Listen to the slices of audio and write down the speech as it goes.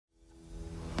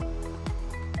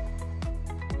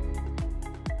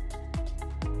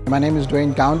My name is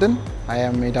Dwayne Gounden. I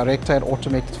am a director at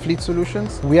Automated Fleet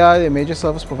Solutions. We are a major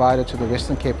service provider to the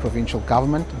Western Cape Provincial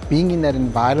Government. Being in that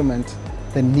environment,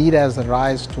 the need has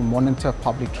arisen to monitor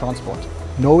public transport.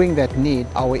 Knowing that need,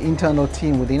 our internal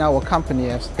team within our company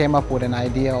has came up with an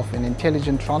idea of an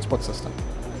intelligent transport system.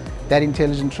 That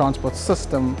intelligent transport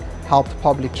system helped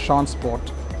public transport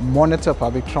monitor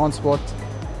public transport,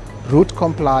 route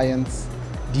compliance,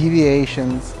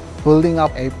 deviations, building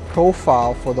up a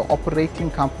profile for the operating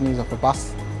companies of a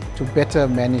bus to better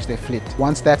manage their fleet.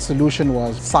 Once that solution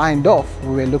was signed off,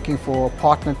 we were looking for a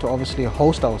partner to obviously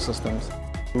host our systems.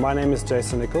 My name is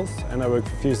Jason Nichols and I work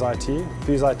for Fuse IT.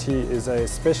 Fuse IT is a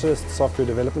specialist software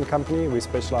development company. We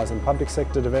specialize in public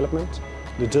sector development,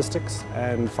 logistics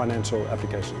and financial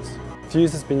applications.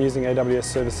 Fuse has been using AWS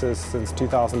services since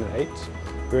 2008.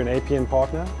 We're an APN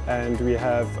partner and we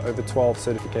have over 12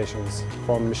 certifications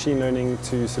from machine learning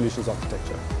to solutions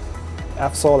architecture.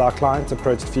 Afsol, our client,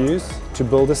 approached Fuse to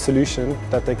build a solution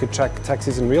that they could track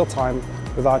taxis in real time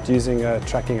without using a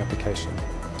tracking application.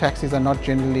 Taxis are not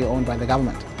generally owned by the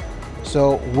government.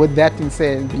 So with that being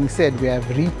said, we have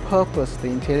repurposed the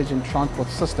intelligent transport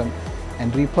system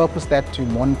and repurposed that to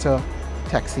monitor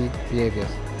taxi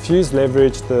behaviors. Fuse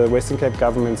leveraged the Western Cape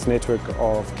government's network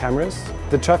of cameras.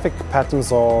 The traffic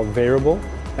patterns are variable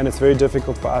and it's very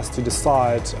difficult for us to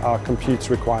decide our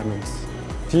compute requirements.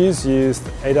 Fuse used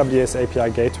AWS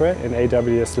API Gateway and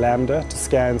AWS Lambda to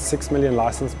scan 6 million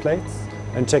license plates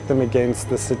and check them against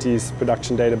the city's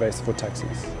production database for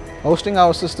taxis. Hosting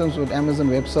our systems with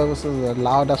Amazon Web Services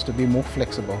allowed us to be more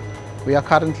flexible. We are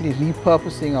currently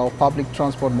repurposing our public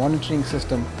transport monitoring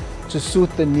system to suit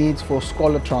the needs for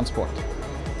scholar transport.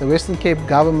 The Western Cape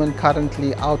government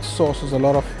currently outsources a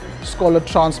lot of scholar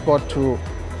transport to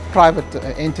private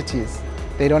entities.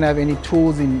 They don't have any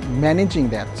tools in managing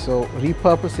that, so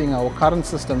repurposing our current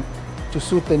system to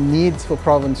suit the needs for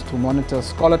province to monitor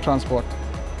scholar transport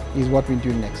is what we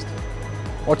do next.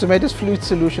 Automated Fleet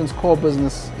Solutions' core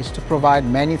business is to provide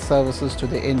managed services to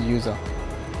the end user.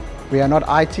 We are not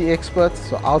IT experts,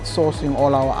 so outsourcing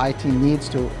all our IT needs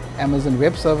to Amazon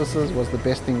Web Services was the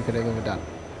best thing we could have ever done.